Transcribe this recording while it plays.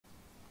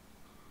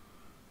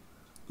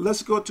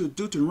Let's go to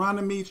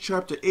Deuteronomy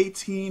chapter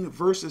 18,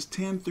 verses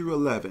 10 through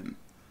 11.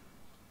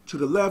 To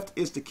the left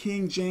is the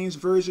King James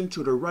Version.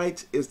 To the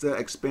right is the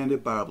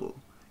Expanded Bible.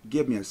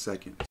 Give me a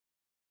second.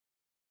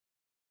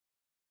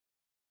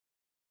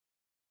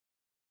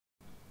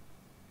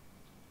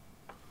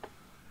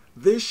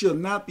 There shall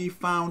not be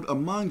found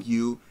among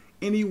you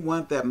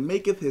anyone that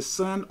maketh his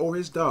son or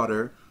his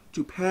daughter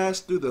to pass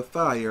through the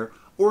fire,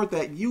 or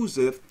that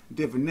useth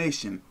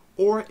divination,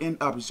 or an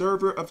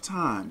observer of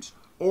times,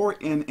 or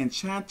an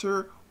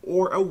enchanter,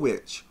 or a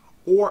witch,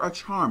 or a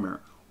charmer,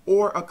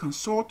 or a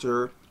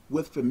consulter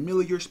with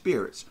familiar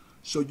spirits.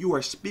 So you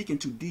are speaking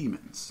to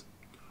demons,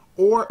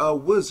 or a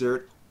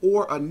wizard,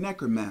 or a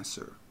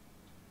necromancer.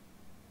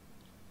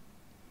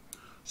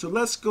 So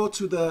let's go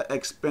to the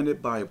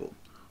Expanded Bible.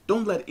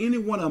 Don't let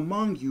anyone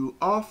among you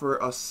offer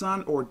a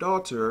son or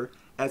daughter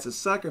as a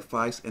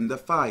sacrifice in the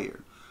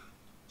fire.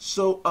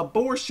 So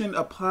abortion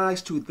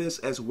applies to this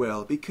as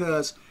well,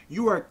 because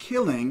you are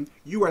killing,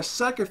 you are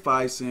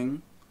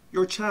sacrificing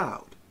your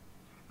child.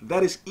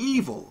 That is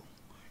evil.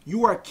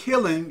 You are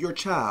killing your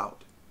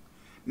child.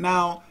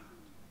 Now,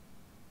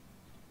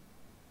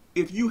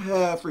 if you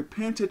have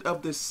repented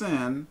of this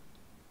sin,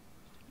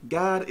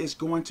 God is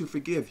going to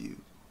forgive you,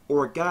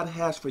 or God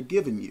has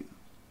forgiven you.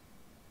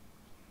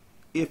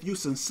 If you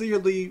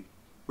sincerely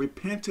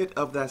repented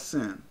of that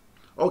sin.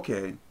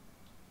 Okay.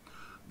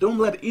 Don't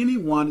let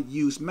anyone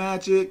use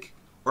magic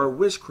or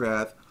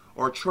witchcraft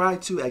or try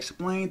to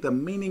explain the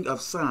meaning of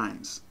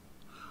signs.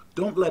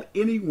 Don't let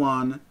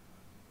anyone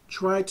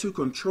try to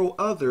control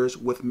others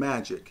with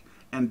magic.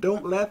 And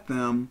don't let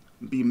them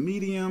be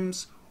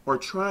mediums or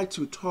try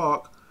to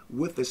talk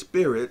with the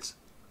spirits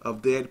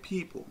of dead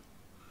people.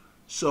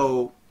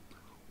 So,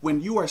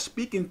 when you are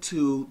speaking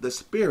to the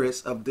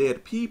spirits of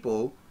dead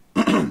people,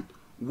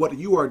 what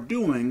you are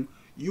doing,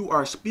 you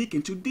are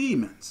speaking to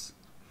demons.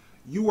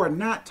 You are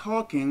not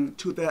talking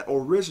to that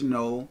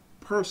original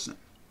person.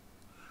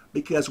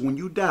 Because when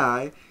you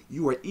die,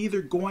 you are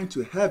either going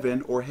to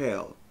heaven or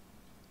hell.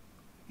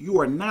 You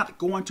are not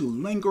going to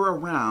linger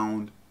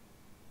around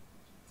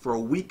for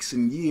weeks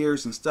and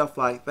years and stuff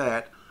like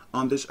that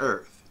on this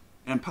earth.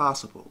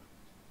 Impossible.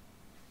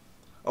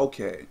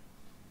 Okay.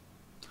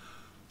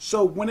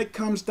 So when it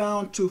comes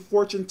down to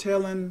fortune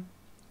telling,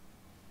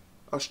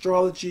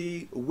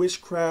 astrology,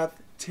 witchcraft,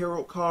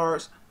 tarot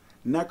cards,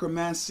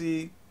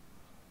 necromancy,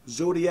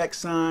 zodiac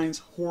signs,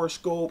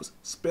 horoscopes,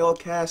 spell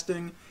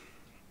casting,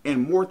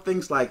 and more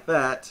things like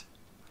that,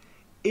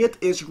 it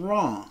is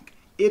wrong.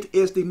 It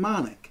is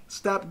demonic.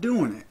 Stop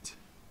doing it.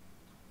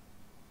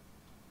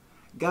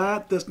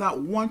 God does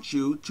not want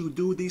you to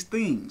do these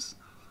things.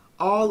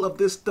 All of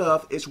this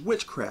stuff is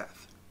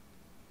witchcraft.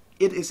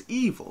 It is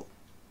evil.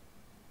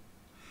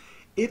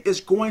 It is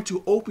going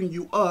to open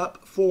you up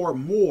for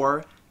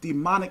more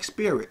demonic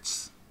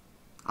spirits.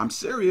 I'm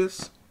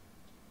serious.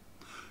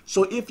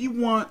 So if you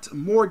want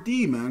more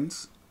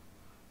demons,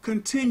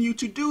 continue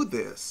to do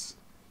this.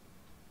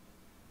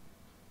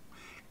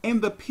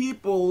 And the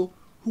people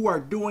who are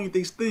doing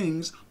these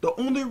things, the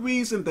only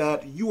reason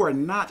that you are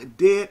not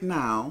dead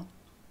now,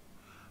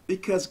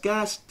 because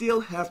God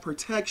still has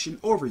protection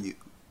over you.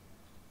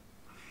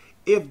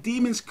 If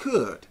demons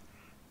could,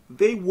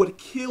 they would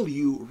kill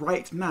you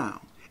right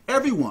now.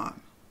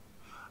 Everyone.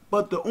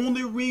 But the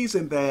only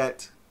reason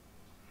that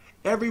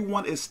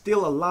everyone is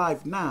still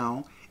alive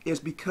now is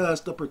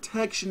because the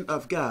protection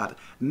of God,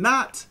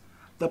 not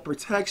the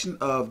protection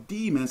of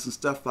demons and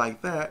stuff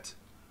like that.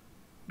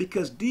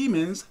 Because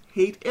demons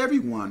hate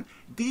everyone.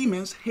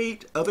 Demons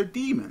hate other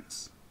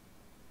demons.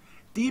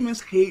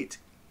 Demons hate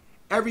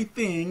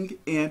everything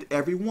and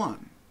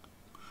everyone.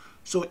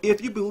 So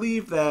if you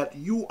believe that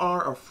you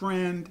are a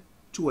friend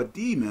to a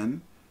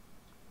demon,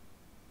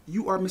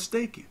 you are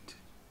mistaken.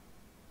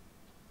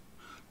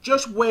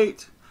 Just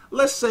wait.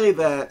 Let's say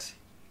that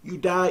you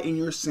die in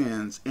your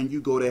sins and you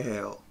go to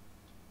hell.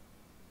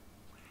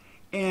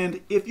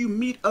 And if you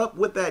meet up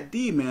with that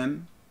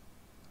demon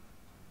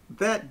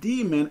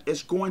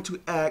is going to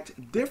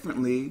act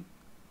differently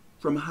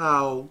from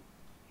how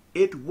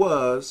it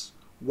was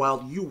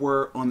while you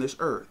were on this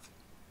earth.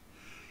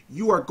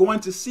 You are going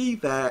to see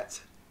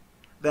that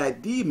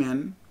that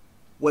demon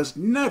was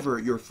never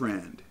your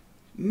friend.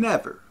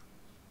 Never.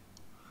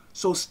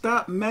 So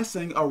stop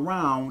messing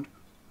around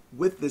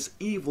with this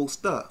evil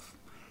stuff.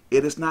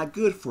 It is not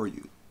good for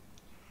you.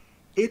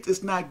 It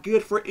is not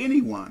good for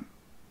anyone.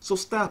 So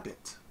stop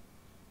it.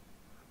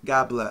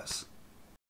 God bless.